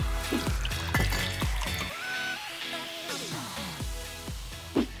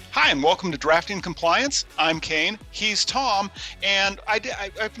Hi, and welcome to Drafting Compliance. I'm Kane. He's Tom. And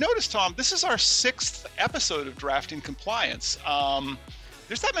I've noticed, Tom, this is our 6th episode of Drafting Compliance.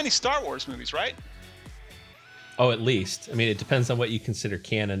 There's that many Star Wars movies, right? Oh, at least. I mean, it depends on what you consider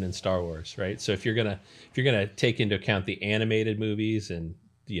canon in Star Wars, right? So if you're gonna take into account the animated movies and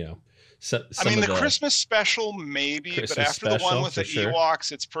some the Christmas special maybe, Christmas but after the one with the sure.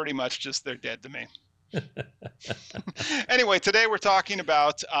 Ewoks, it's pretty much just they're dead to me. Anyway, today we're talking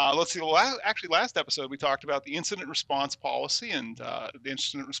about, last episode we talked about the incident response policy and the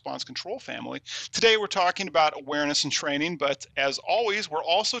incident response control family. Today we're talking about awareness and training, but as always, we're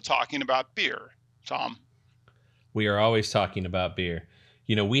also talking about beer. Tom? We are always talking about beer.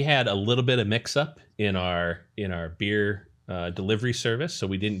 We had a little bit of mix up in our beer delivery service, so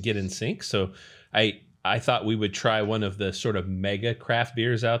we didn't get in sync. So I thought we would try one of the sort of mega craft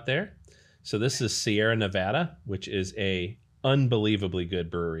beers out there. So this is Sierra Nevada, which is a unbelievably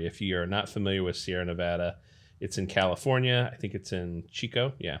good brewery. If you are not familiar with Sierra Nevada, it's in California. I think it's in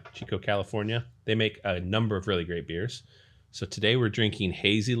Chico, California. They make a number of really great beers. So today we're drinking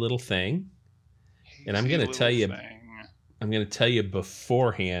Hazy Little Thing, and I'm going to tell you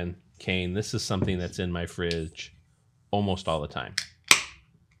beforehand, Kane, this is something that's in my fridge almost all the time.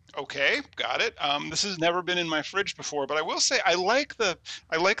 Okay, got it. This has never been in my fridge before, but I will say I like the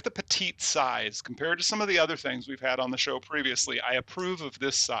petite size compared to some of the other things we've had on the show previously. I approve of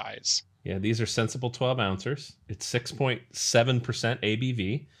this size. Yeah, these are sensible 12 ounces. It's 6.7%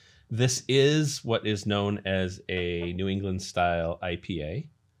 ABV. This is what is known as a New England style IPA.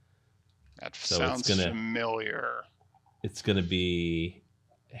 That sounds familiar. It's going to be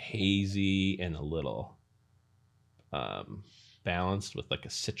hazy and a little balanced with like a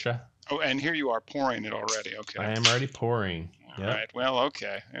citra. Oh, and here you are pouring it already. Okay. I am already pouring. All right. Well,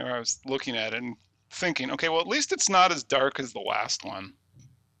 okay. I was looking at it and thinking, okay, well, at least it's not as dark as the last one.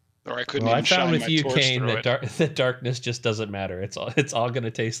 Or I couldn't even shine my torch through it. I found with you, Kane, that darkness just doesn't matter. It's all going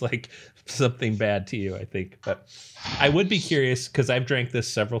to taste like something bad to you, I think. But I would be curious, because I've drank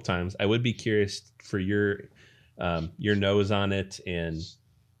this several times. I would be curious for your nose on it and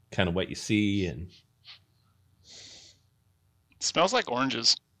kind of what you see. And it smells like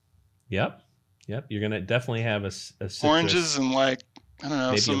oranges. Yep. You're gonna definitely have a citrus, oranges and I don't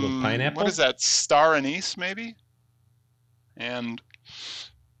know, maybe a little pineapple. What is that? Star anise, maybe, and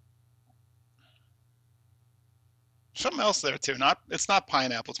something else there too. It's not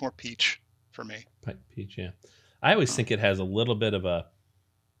pineapple. It's more peach for me. Peach, yeah. I always think it has a little bit of an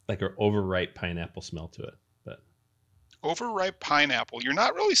overripe pineapple smell to it. Overripe pineapple. You're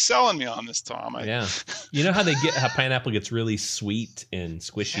not really selling me on this, Tom. Yeah. You know how how pineapple gets really sweet and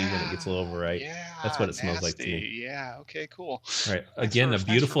squishy when it gets a little overripe? Yeah. That's what it smells like to me. Yeah. Okay, cool. All right. Again, a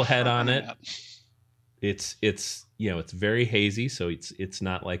beautiful head on it. It's very hazy, so it's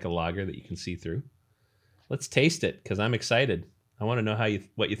not like a lager that you can see through. Let's taste it, because I'm excited. I want to know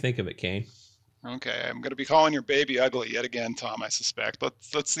what you think of it, Kane. Okay, I'm going to be calling your baby ugly yet again, Tom, I suspect.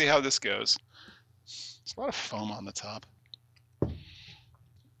 Let's see how this goes. There's a lot of foam on the top.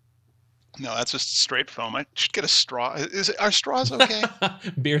 No, that's just straight foam. I should get a straw. Are straws okay?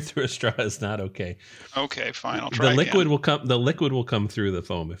 Beer through a straw is not okay. Okay, fine. I'll try. The liquid will come through the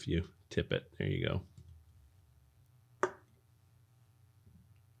foam if you tip it. There you go.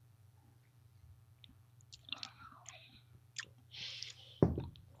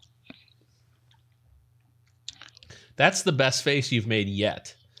 That's the best face you've made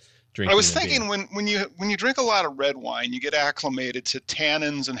yet. I was thinking when you drink a lot of red wine, you get acclimated to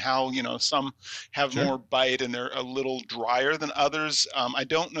tannins and how some have more bite and they're a little drier than others. I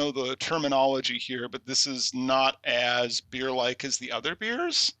don't know the terminology here, but this is not as beer-like as the other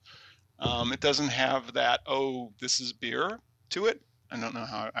beers. It doesn't have that this is beer to it. I don't know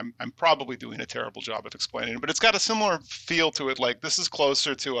how. I'm probably doing a terrible job of explaining it, but it's got a similar feel to it. Like this is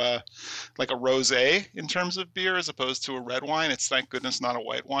closer to a rosé in terms of beer as opposed to a red wine. It's thank goodness not a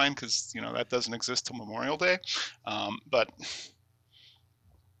white wine, because that doesn't exist till Memorial Day. But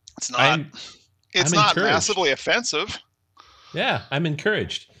it's not. It's not massively offensive. Yeah, I'm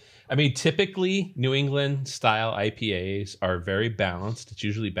encouraged. I mean, typically New England style IPAs are very balanced. It's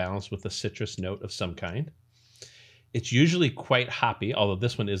usually balanced with a citrus note of some kind. It's usually quite hoppy, although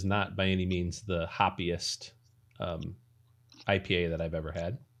this one is not by any means the hoppiest IPA that I've ever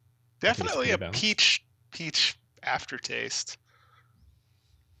had. Definitely a peach aftertaste,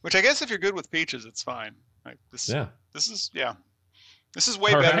 which I guess if you're good with peaches, it's fine. This is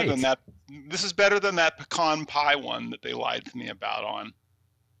way better than that. This is better than that pecan pie one that they lied to me about on.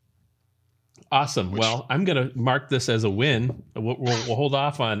 Awesome. Well, I'm going to mark this as a win. We'll hold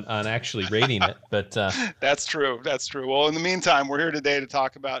off on actually rating it, but that's true. That's true. Well, in the meantime, we're here today to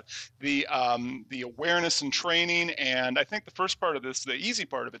talk about the awareness and training. And I think the first part of this, the easy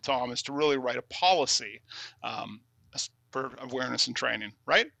part of it, Tom, is to really write a policy for awareness and training,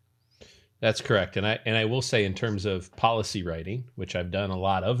 right? That's correct. And I will say, in terms of policy writing, which I've done a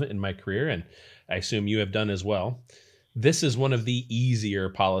lot of in my career, and I assume you have done as well, this is one of the easier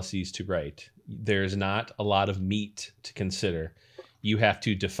policies to write. There's not a lot of meat to consider. You have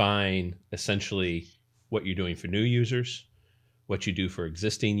to define essentially what you're doing for new users, what you do for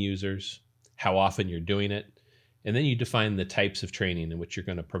existing users, how often you're doing it, and then you define the types of training in which you're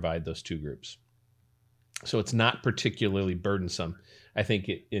going to provide those two groups. So it's not particularly burdensome. I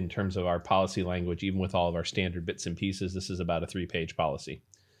think in terms of our policy language, even with all of our standard bits and pieces, this is about a 3-page policy,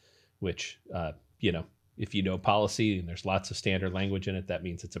 which, if you know policy and there's lots of standard language in it, that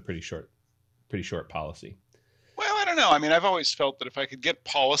means it's a pretty short policy. Well, I don't know. I mean, I've always felt that if I could get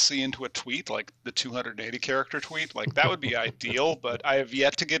policy into a tweet, like the 280 character tweet, like that would be ideal, but I have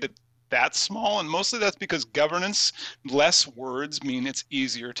yet to get it that small. And mostly that's because governance, less words mean it's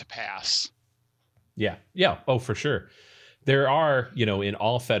easier to pass. Yeah. Oh, for sure. There are, in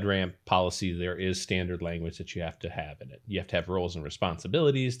all FedRAMP policy, there is standard language that you have to have in it. You have to have roles and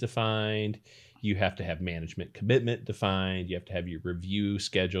responsibilities defined. You have to have management commitment defined. You have to have your review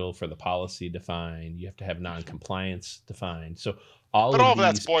schedule for the policy defined. You have to have non-compliance defined. So all of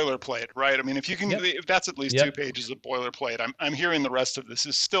that's boilerplate, right? I mean, if you can, if that's at least 2 pages of boilerplate, I'm hearing the rest of this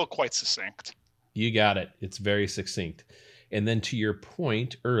is still quite succinct. You got it. It's very succinct. And then to your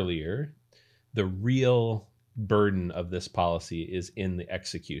point earlier, the real burden of this policy is in the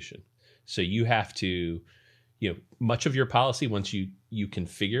execution. So you have to, much of your policy, once you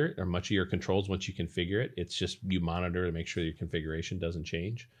configure it, or much of your controls, once you configure it, it's just you monitor to make sure your configuration doesn't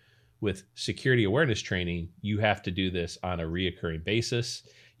change. With security awareness training, you have to do this on a reoccurring basis.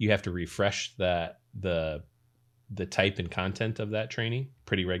 You have to refresh the type and content of that training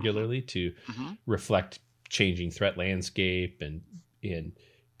pretty regularly to reflect changing threat landscape and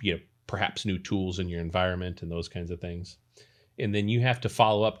perhaps new tools in your environment and those kinds of things. And then you have to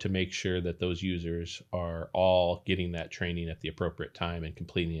follow up to make sure that those users are all getting that training at the appropriate time and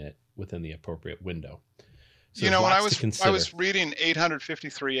completing it within the appropriate window. So when I was reading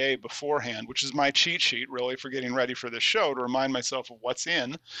 853A beforehand, which is my cheat sheet really for getting ready for this show to remind myself of what's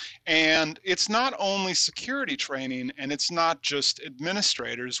in. And it's not only security training, and it's not just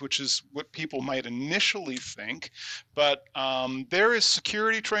administrators, which is what people might initially think, but there is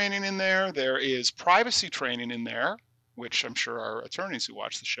security training in there. There is privacy training in there, which I'm sure our attorneys who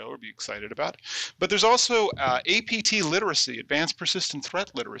watch the show will be excited about. But there's also APT literacy, advanced persistent threat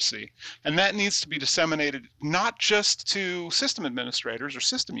literacy, and that needs to be disseminated not just to system administrators or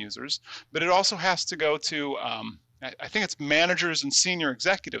system users, but it also has to go to, I think it's managers and senior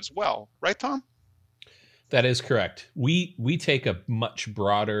executives well. Right, Tom? That is correct. We take a much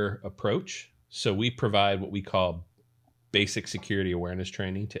broader approach. So we provide what we call basic security awareness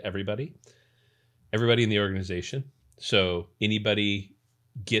training to everybody in the organization. So anybody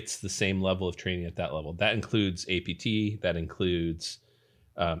gets the same level of training at that level. That includes APT, that includes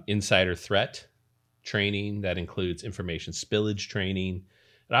insider threat training, that includes information spillage training.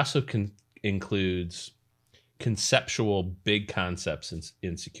 It also includes conceptual big concepts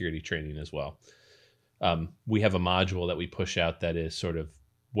in security training as well. We have a module that we push out that is sort of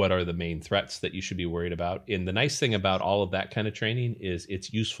what are the main threats that you should be worried about. And the nice thing about all of that kind of training is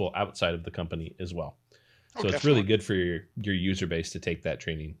it's useful outside of the company as well. So it's really good for your user base to take that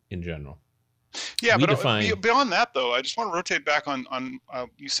training in general. Yeah, but beyond that, though, I just want to rotate back on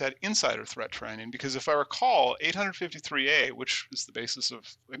you said insider threat training, because if I recall, 853A, which is the basis of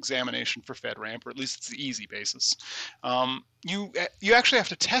examination for FedRAMP, or at least it's the easy basis, you actually have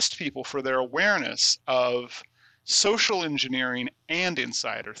to test people for their awareness of social engineering and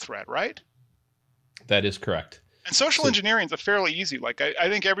insider threat, right? That is correct. And social engineering is a fairly easy, like I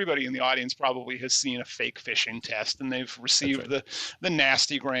think everybody in the audience probably has seen a fake phishing test and they've received the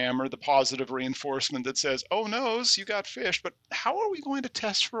nastygram or the positive reinforcement that says, oh no, you got phished. But how are we going to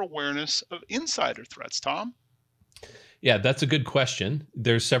test for awareness of insider threats, Tom? Yeah, that's a good question.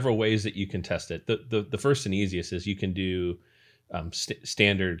 There's several ways that you can test it. The first and easiest is you can do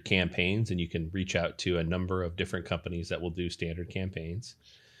standard campaigns, and you can reach out to a number of different companies that will do standard campaigns.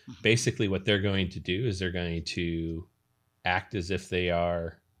 Basically, what they're going to do is they're going to act as if they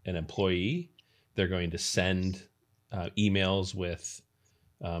are an employee. They're going to send emails with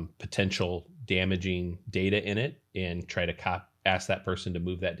potential damaging data in it and try to ask that person to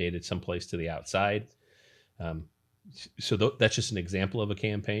move that data someplace to the outside. So that's just an example of a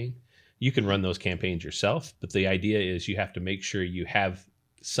campaign. You can run those campaigns yourself, but the idea is you have to make sure you have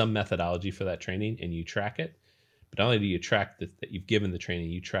some methodology for that training and you track it. But not only do you track that you've given the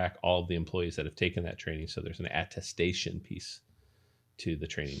training, you track all of the employees that have taken that training. So there's an attestation piece to the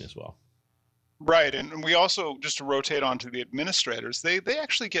training as well. Right, and we also, just to rotate onto the administrators, they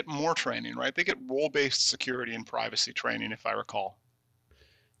actually get more training, right? They get role-based security and privacy training, if I recall.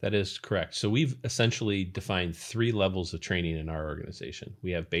 That is correct. So we've essentially defined 3 levels of training in our organization.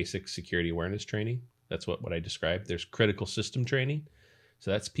 We have basic security awareness training. That's what I described. There's critical system training. So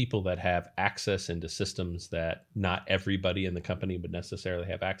that's people that have access into systems that not everybody in the company would necessarily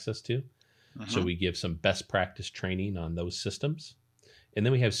have access to. So we give some best practice training on those systems. And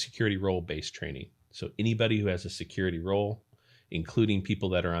then we have security role-based training. So anybody who has a security role, including people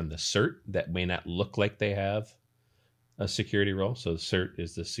that are on the CERT that may not look like they have a security role. So the CERT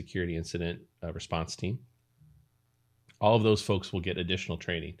is the Security Incident Response Team. All of those folks will get additional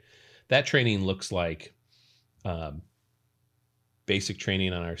training. That training looks like basic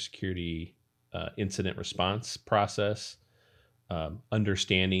training on our security incident response process,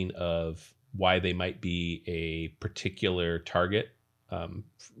 understanding of why they might be a particular target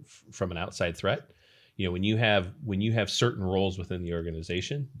from an outside threat. You know, when you have certain roles within the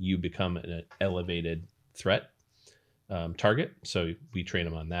organization, you become an elevated threat target. So we train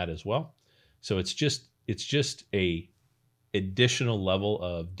them on that as well. So it's just a additional level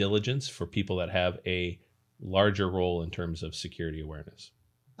of diligence for people that have a larger role in terms of security awareness.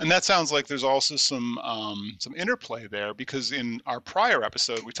 And that sounds like there's also some interplay there, because in our prior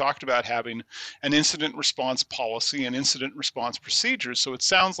episode, we talked about having an incident response policy and incident response procedures. So it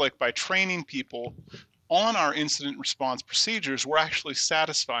sounds like by training people on our incident response procedures, we're actually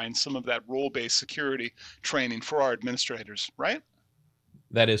satisfying some of that role-based security training for our administrators, right?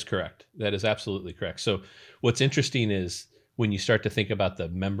 That is correct. That is absolutely correct. So what's interesting is when you start to think about the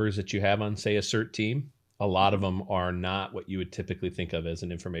members that you have on, say, a CERT team, a lot of them are not what you would typically think of as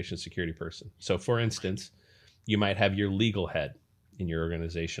an information security person. So for instance, you might have your legal head in your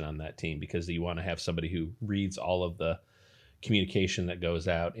organization on that team because you want to have somebody who reads all of the communication that goes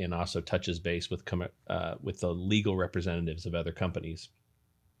out and also touches base with the legal representatives of other companies.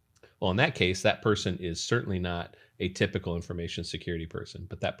 Well, in that case, that person is certainly not a typical information security person,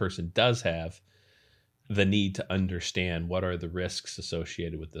 but that person does have the need to understand what are the risks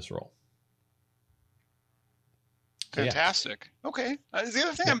associated with this role. Fantastic. Yeah. Okay. The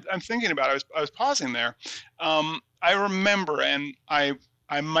other thing I'm thinking about, I was pausing there. I remember, and I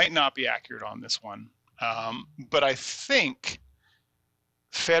might not be accurate on this one, but I think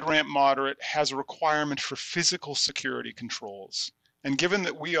FedRAMP Moderate has a requirement for physical security controls. And given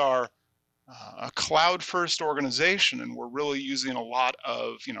that we are a cloud-first organization and we're really using a lot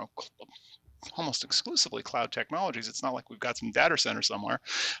of, almost exclusively cloud technologies, it's not like we've got some data center somewhere.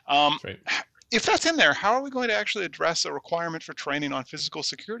 Right. If that's in there, how are we going to actually address a requirement for training on physical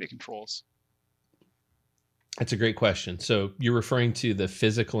security controls? That's a great question. So you're referring to the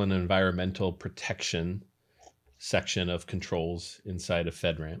physical and environmental protection section of controls inside of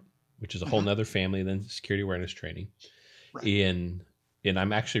FedRAMP, which is a whole nother family than security awareness training. Right. And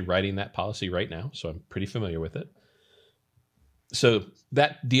I'm actually writing that policy right now, so I'm pretty familiar with it. So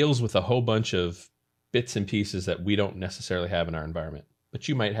that deals with a whole bunch of bits and pieces that we don't necessarily have in our environment, but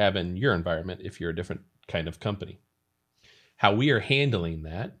you might have in your environment if you're a different kind of company. How we are handling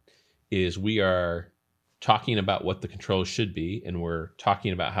that is we are talking about what the controls should be, and we're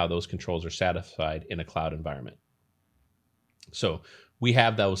talking about how those controls are satisfied in a cloud environment. So we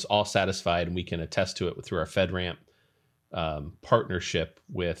have those all satisfied, and we can attest to it through our FedRAMP partnership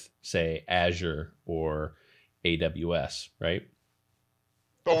with, say, Azure or AWS, right?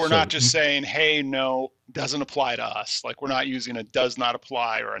 But we're not just saying, hey, no, doesn't apply to us. Like, we're not using a does not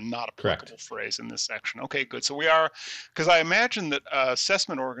apply or a not applicable phrase in this section. Okay, good. So we are, because I imagine that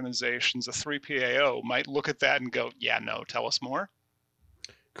assessment organizations, a 3PAO, might look at that and go, yeah, no, tell us more.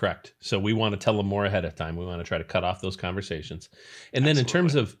 Correct. So we want to tell them more ahead of time. We want to try to cut off those conversations. And then in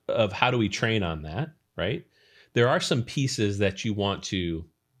terms of how do we train on that, right? There are some pieces that you want to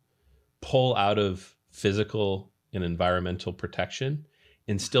pull out of physical and environmental protection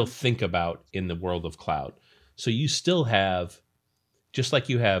and still think about in the world of cloud. So you still have, just like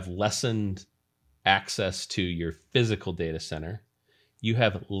you have lessened access to your physical data center, you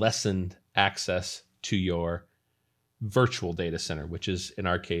have lessened access to your virtual data center, which is in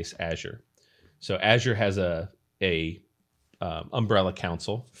our case Azure. So Azure has a umbrella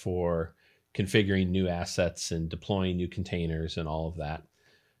council for configuring new assets and deploying new containers and all of that.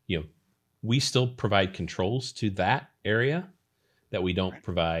 We still provide controls to that area that we don't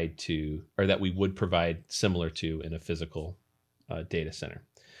provide to, or that we would provide similar to in a physical data center.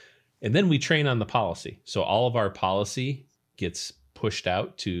 And then we train on the policy. So all of our policy gets pushed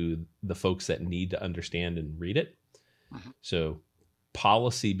out to the folks that need to understand and read it. Mm-hmm. So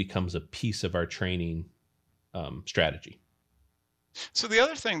policy becomes a piece of our training strategy. So the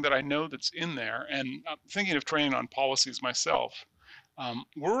other thing that I know that's in there, and I'm thinking of training on policies myself,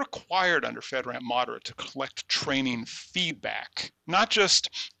 we're required under FedRAMP Moderate to collect training feedback, not just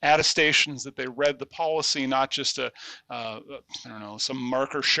attestations that they read the policy, not just some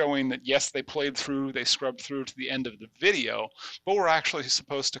marker showing that yes, they played through, they scrubbed through to the end of the video, but we're actually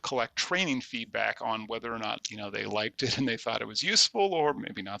supposed to collect training feedback on whether or not they liked it and they thought it was useful, or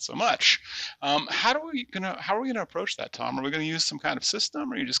maybe not so much. How are we gonna approach that, Tom? Are we gonna use some kind of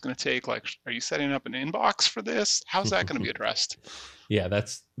system? Or are you just gonna take are you setting up an inbox for this? How's that gonna be addressed? Yeah,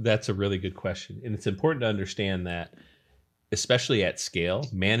 that's a really good question. And it's important to understand that, especially at scale,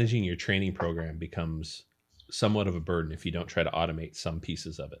 managing your training program becomes somewhat of a burden if you don't try to automate some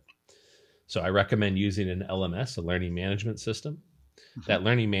pieces of it. So I recommend using an LMS, a learning management system. Mm-hmm. That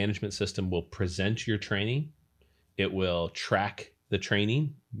learning management system will present your training. It will track the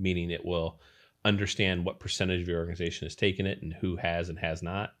training, meaning it will understand what percentage of your organization has taken it and who has and has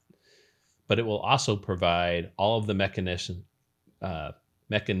not. But it will also provide all of the mechanisms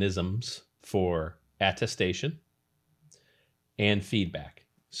for attestation and feedback.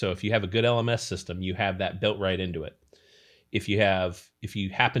 So if you have a good LMS system, you have that built right into it. If you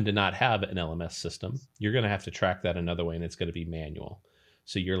happen to not have an LMS system, you're going to have to track that another way, and it's going to be manual.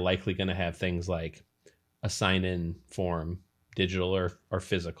 So you're likely going to have things like a sign-in form, digital or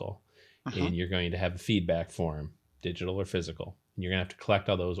physical, and you're going to have a feedback form, digital or physical. And you're going to have to collect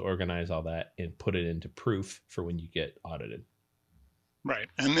all those, organize all that, and put it into proof for when you get audited. Right.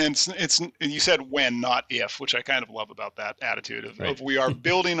 And then it's you said when, not if, which I kind of love about that attitude of we are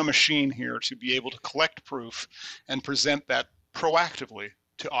building a machine here to be able to collect proof and present that proactively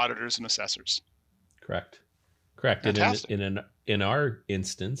to auditors and assessors. Correct. Fantastic. And in our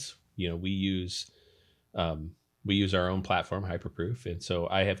instance, we use our own platform, Hyperproof. And so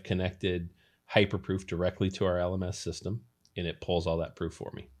I have connected Hyperproof directly to our LMS system, and it pulls all that proof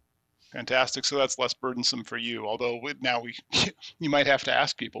for me. Fantastic. So that's less burdensome for you. Although you might have to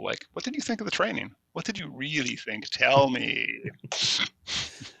ask people like, what did you think of the training? What did you really think? Tell me.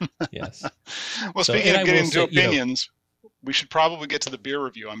 Yes. Well, speaking of getting into opinions, we should probably get to the beer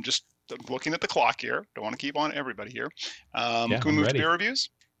review. I'm just looking at the clock here. Don't want to keep on everybody here. Can we move to beer reviews?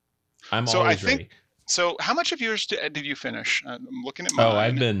 I'm always ready. So how much of yours did you finish? I'm looking at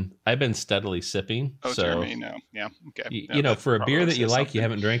mine. I've been steadily sipping. Oh, so dear me, no. Yeah. Okay. For a beer that you like, you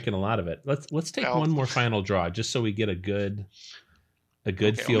haven't drinking a lot of it. Let's take one more final draw just so we get a good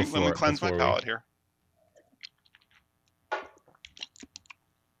feel for it. Let me cleanse my palate here.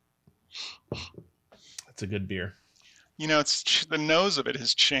 That's a good beer. It's the nose of it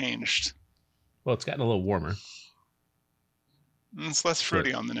has changed. Well, it's gotten a little warmer. It's less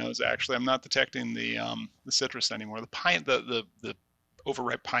fruity on the nose, actually. I'm not detecting the citrus anymore. The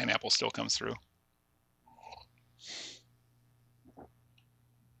overripe pineapple still comes through.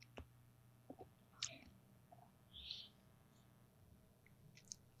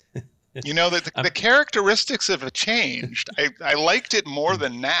 The characteristics have changed. I liked it more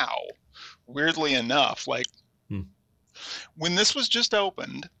than now, weirdly enough. When this was just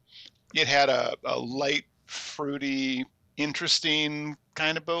opened, it had a light, fruity, interesting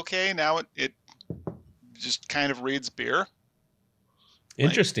kind of bouquet. Now it just kind of reads beer.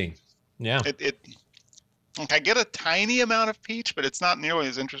 Interesting. Yeah. I get a tiny amount of peach, but it's not nearly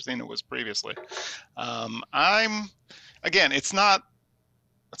as interesting as it was previously.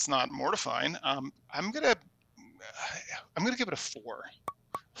 It's not mortifying. I'm gonna give it a 4.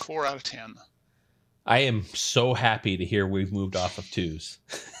 4 out of 10. I am so happy to hear we've moved off of 2s.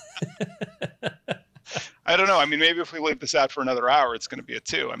 I don't know. I mean, maybe if we leave this out for another hour, it's going to be a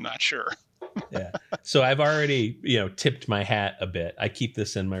 2. I'm not sure. Yeah. So I've already, tipped my hat a bit. I keep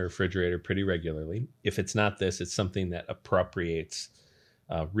this in my refrigerator pretty regularly. If it's not this, it's something that appropriates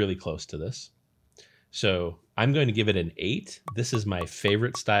really close to this. So I'm going to give it an 8. This is my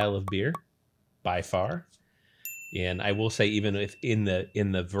favorite style of beer by far. And I will say, even if in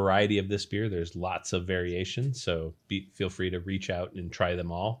the variety of this beer, there's lots of variation. So feel free to reach out and try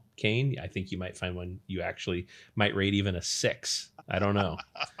them all. Kane, I think you might find one you actually might rate even a 6. I don't know.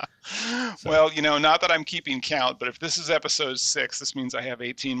 So. Well, not that I'm keeping count, but if this is episode 6, this means I have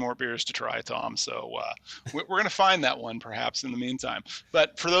 18 more beers to try, Tom. So we're going to find that one perhaps in the meantime.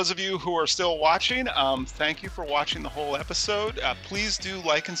 But for those of you who are still watching, thank you for watching the whole episode. Please do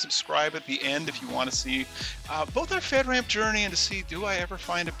like and subscribe at the end if you want to see both our FedRAMP journey and to see, do I ever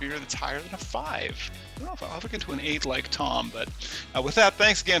find a beer that's higher than a 5? I don't know if I'll ever get to an 8 like Tom, but with that,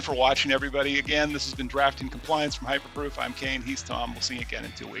 thanks again for watching, everybody. Again, this has been Drafting Compliance from Hyperproof. I'm Kane. He's Tom. We'll see you again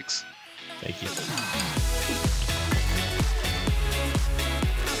in 2 weeks. Thank you.